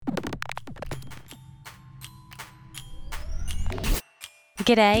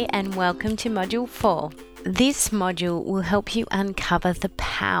G'day and welcome to Module 4. This module will help you uncover the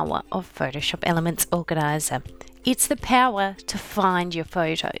power of Photoshop Elements Organizer. It's the power to find your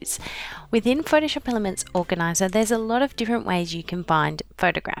photos. Within Photoshop Elements Organizer, there's a lot of different ways you can find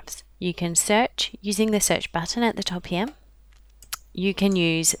photographs. You can search using the search button at the top here. You can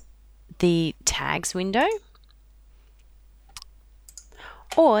use the tags window,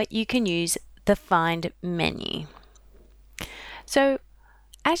 or you can use the find menu. So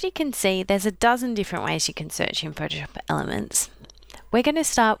as you can see, there's a dozen different ways you can search in Photoshop Elements. We're going to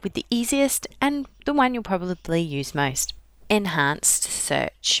start with the easiest and the one you'll probably use most, Enhanced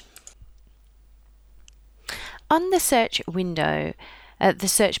Search. On the search window, the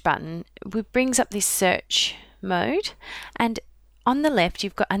search button, it brings up this search mode, and on the left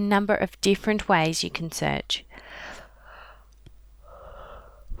you've got a number of different ways you can search.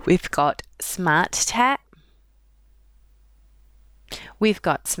 We've got Smart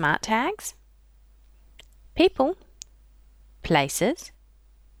Tags, People, Places,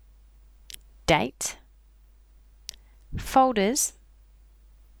 Date, Folders,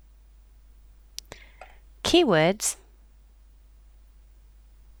 Keywords,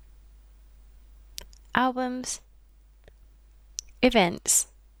 Albums, Events,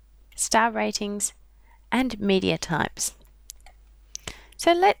 Star Ratings, and Media Types.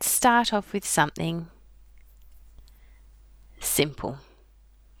 So let's start off with something simple.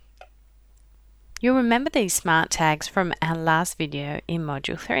 You'll remember these smart tags from our last video in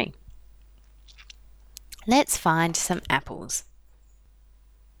Module 3. Let's find some apples.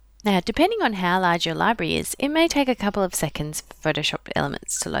 Now, depending on how large your library is, it may take a couple of seconds for Photoshop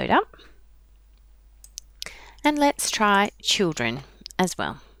Elements to load up. And let's try children as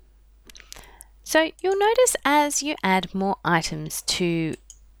well. So you'll notice as you add more items to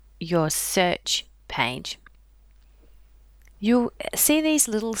your search page, you'll see these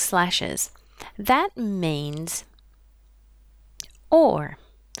little slashes. That means or.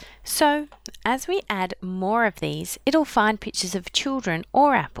 So as we add more of these, it'll find pictures of children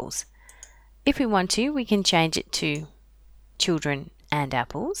or apples. If we want to, we can change it to children and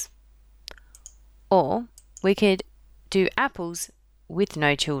apples, or we could do apples with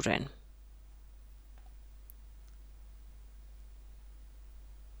no children.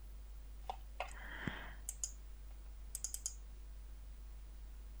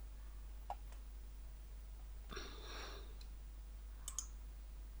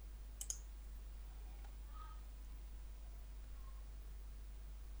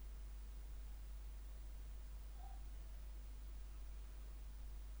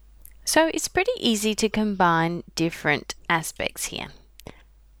 So it's pretty easy to combine different aspects here.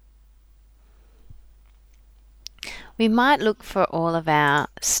 We might look for all of our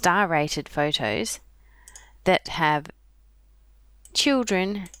star-rated photos that have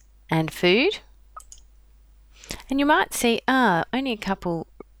children and food. And you might see, only a couple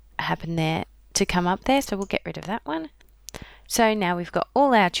happen there to come up there, so we'll get rid of that one. So now we've got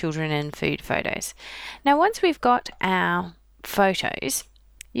all our children and food photos. Now once we've got our photos,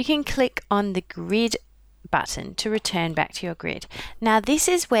 you can click on the grid button to return back to your grid. Now this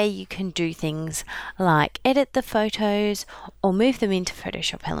is where you can do things like edit the photos or move them into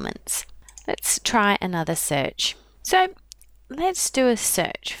Photoshop Elements. Let's try another search. So let's do a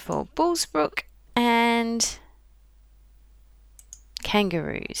search for Bullsbrook and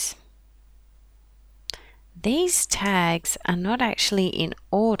kangaroos. These tags are not actually in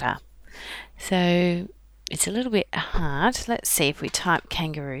order, so it's a little bit hard. Let's see if we type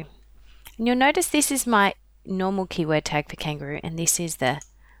kangaroo. And you'll notice this is my normal keyword tag for kangaroo, and this is the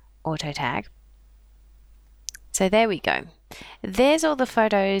auto tag. So there we go. There's all the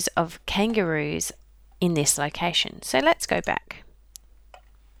photos of kangaroos in this location. So let's go back.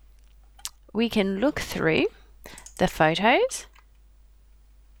 We can look through the photos.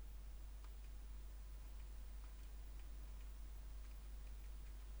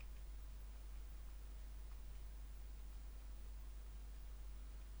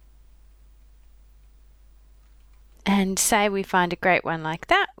 And say we find a great one like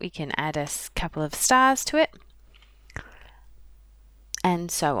that, we can add a couple of stars to it,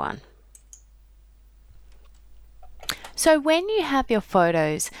 and so on. So when you have your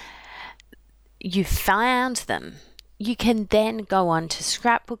photos, you found them, you can then go on to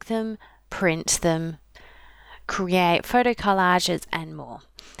scrapbook them, print them, create photo collages and more.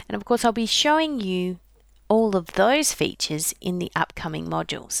 And of course I'll be showing you all of those features in the upcoming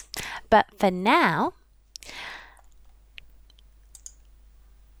modules. But for now,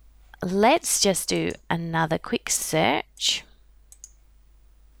 let's just do another quick search.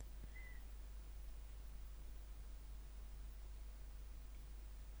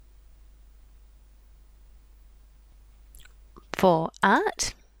 for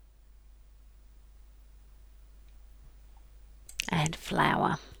art and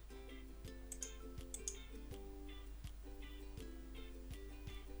flower.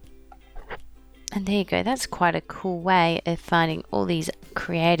 And there you go, that's quite a cool way of finding all these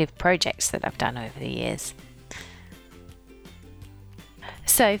creative projects that I've done over the years.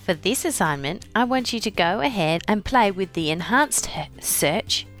 So for this assignment, I want you to go ahead and play with the enhanced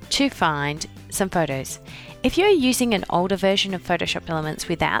search to find some photos. If you're using an older version of Photoshop Elements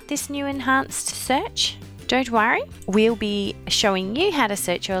without this new enhanced search, don't worry, we'll be showing you how to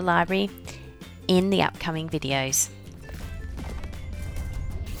search your library in the upcoming videos.